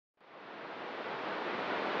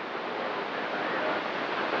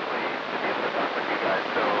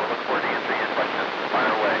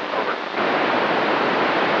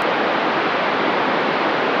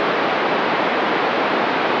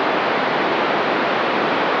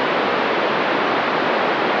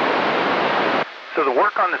So the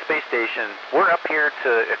work on the space station, we're up here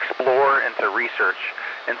to explore and to research.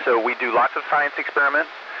 And so we do lots of science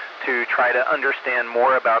experiments to try to understand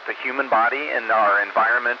more about the human body and our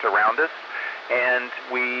environment around us. And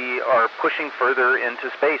we are pushing further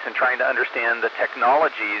into space and trying to understand the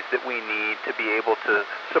technologies that we need to be able to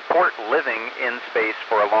support living in space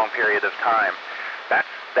for a long period of time.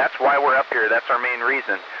 That's why we're up here. That's our main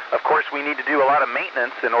reason. Of course, we need to do a lot of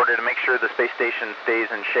maintenance in order to make sure the space station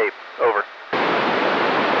stays in shape. Over.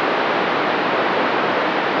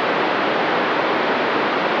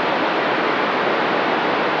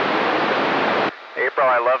 April,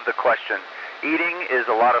 I love the question. Eating is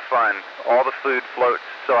a lot of fun. All the food floats,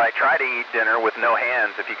 so I try to eat dinner with no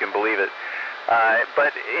hands, if you can believe it.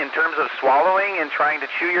 But in terms of swallowing and trying to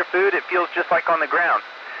chew your food, it feels just like on the ground.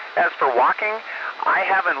 As for walking, I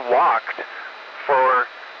haven't walked for,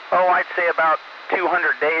 I'd say about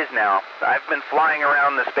 200 days now. I've been flying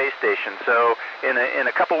around the space station, so in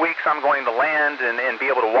a couple weeks I'm going to land and be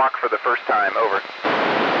able to walk for the first time. Over.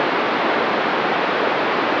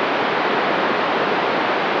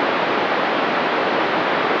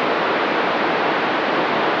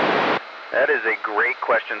 That is a great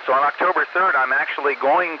question. So on October 3rd, I'm actually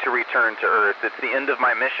going to return to Earth. It's the end of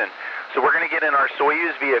my mission. So we're going to get in our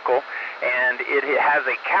Soyuz vehicle, and it has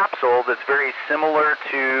a capsule that's very similar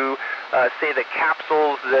to, say, the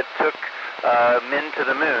capsules that took men to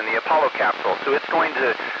the moon, the Apollo capsule. So it's going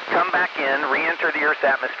to come back in, re-enter the Earth's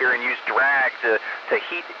atmosphere, and use drag to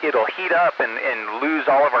heat. It'll heat up and lose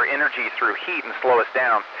all of our energy through heat and slow us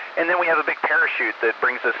down. And then we have a big parachute that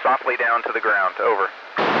brings us softly down to the ground. Over.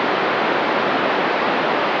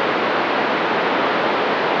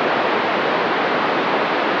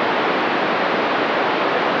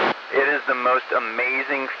 It is the most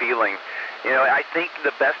amazing feeling. You know, I think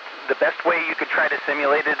the best way you could try to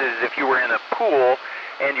simulate it is if you were in a pool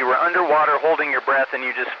and you were underwater holding your breath and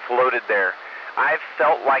you just floated there. I've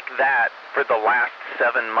felt like that for the last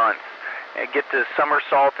 7 months. I get to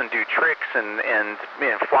somersault and do tricks and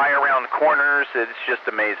fly around corners. It's just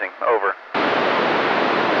amazing. Over.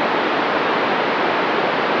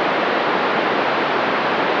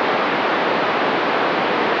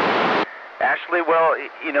 Ashley, well,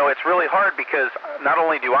 you know, it's really hard because not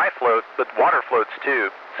only do I float, but water floats too.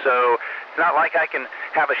 So it's not like I can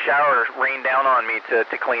have a shower rain down on me to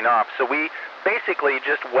clean off. So we basically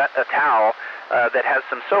just wet a towel that has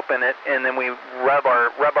some soap in it, and then we rub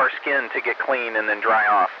our skin to get clean and then dry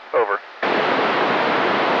off. Over.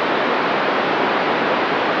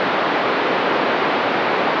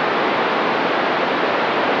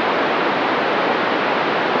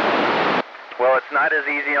 Well, it's not as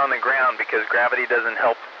easy on the ground because gravity doesn't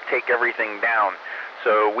help take everything down.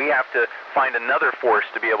 So we have to find another force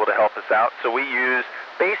to be able to help us out. So we use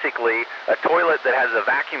basically a toilet that has a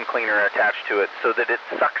vacuum cleaner attached to it so that it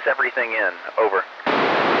sucks everything in. Over.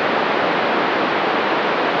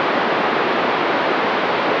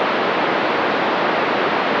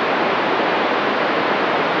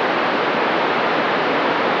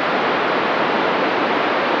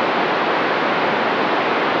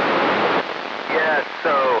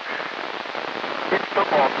 So it's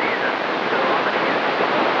football season, so I'm going to use the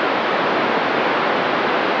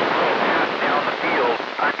pass down the field.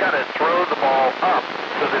 I've got to throw the ball up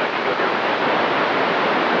so that it can go down the field.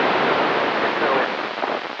 And so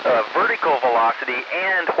it's vertical velocity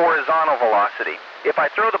and horizontal velocity. If I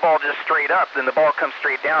throw the ball just straight up, then the ball comes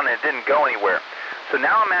straight down and it didn't go anywhere. So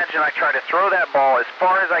now imagine I try to throw that ball as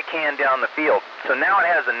far as I can down the field. So now it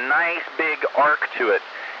has a nice big arc to it.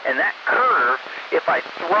 And that curve, if I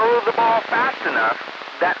throw the ball fast enough,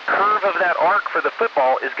 that curve of that arc for the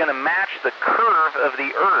football is going to match the curve of the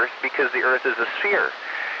Earth because the Earth is a sphere.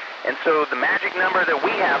 And so the magic number that we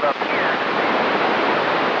have up here is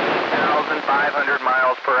 8,500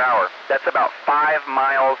 miles per hour. That's about 5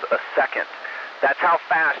 miles a second. That's how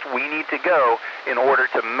fast we need to go in order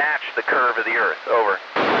to match the curve of the Earth. Over.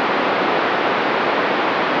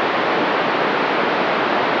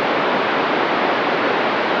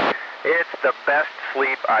 It's the best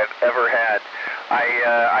sleep I've ever had.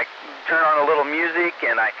 I turn on a little music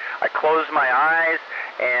and I close my eyes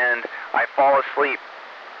and I fall asleep.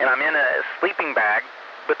 And I'm in a sleeping bag,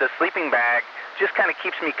 but the sleeping bag just kind of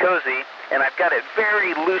keeps me cozy, and I've got it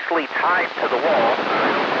very loosely tied to the wall.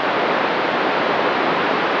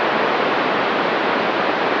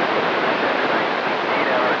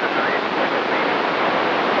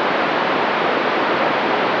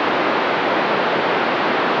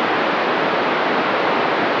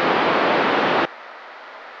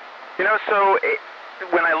 You know, so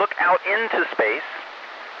when I look out into space,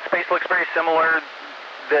 space looks very similar.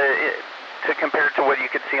 compared to what you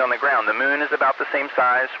could see on the ground. The moon is about the same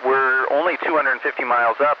size. We're only 250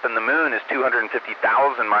 miles up, and the moon is 250,000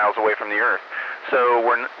 miles away from the Earth. So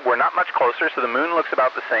we're not much closer, so the moon looks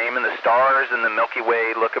about the same, and the stars in the Milky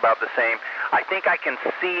Way look about the same. I think I can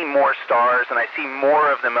see more stars, and I see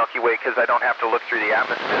more of the Milky Way because I don't have to look through the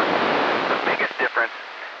atmosphere. The biggest difference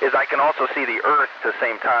is I can also see the Earth at the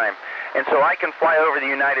same time. And so I can fly over the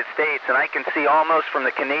United States, and I can see almost from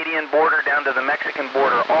the Canadian border down to the Mexican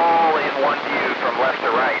border, all in one view from left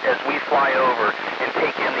to right as we fly over and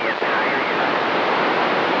take in the entire United States.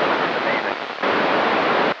 It's amazing.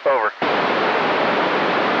 Over.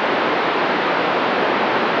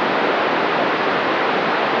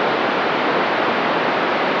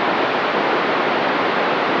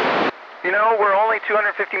 You know, we're only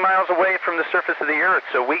 250 miles away from the surface of the Earth,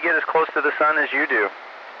 so we get as close to the sun as you do.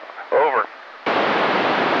 Over.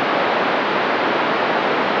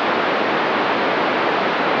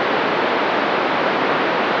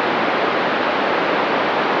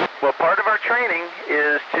 Well, part of our training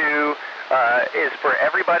is for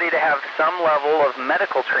everybody to have some level of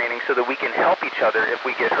medical training so that we can help each other if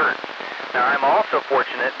we get hurt. Now, I'm also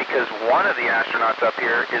fortunate because one of the astronauts up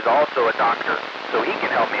here is also a doctor, so he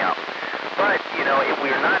can help me out. But, you know,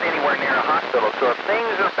 we're not anywhere near a hospital, so if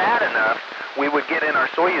things are bad enough, we would get in our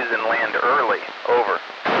Soyuz and land early. Over.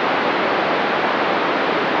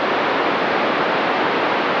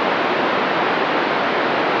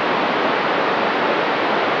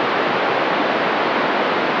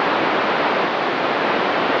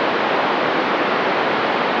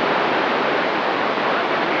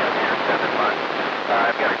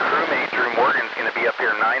 I've got a crewmate, Drew Morgan's going to be up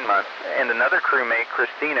here 9 months, and another crewmate,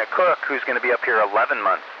 Christina Cook, who's going to be up here 11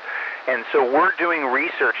 months. And so we're doing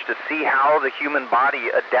research to see how the human body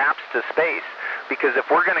adapts to space. Because if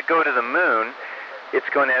we're going to go to the moon, we're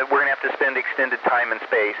going to have to spend extended time in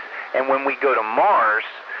space. And when we go to Mars,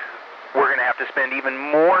 we're going to have to spend even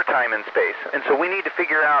more time in space. And so we need to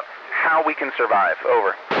figure out how we can survive.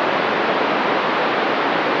 Over.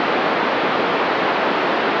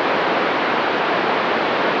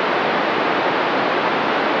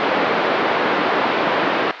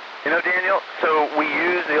 You know, Daniel, so we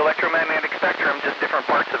use the electromagnetic spectrum, just different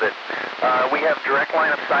parts of it. We have direct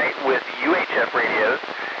line of sight with UHF radios,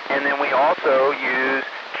 and then we also use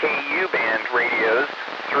KU band radios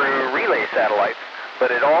through relay satellites.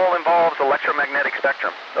 But it all involves electromagnetic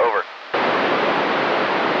spectrum. Over.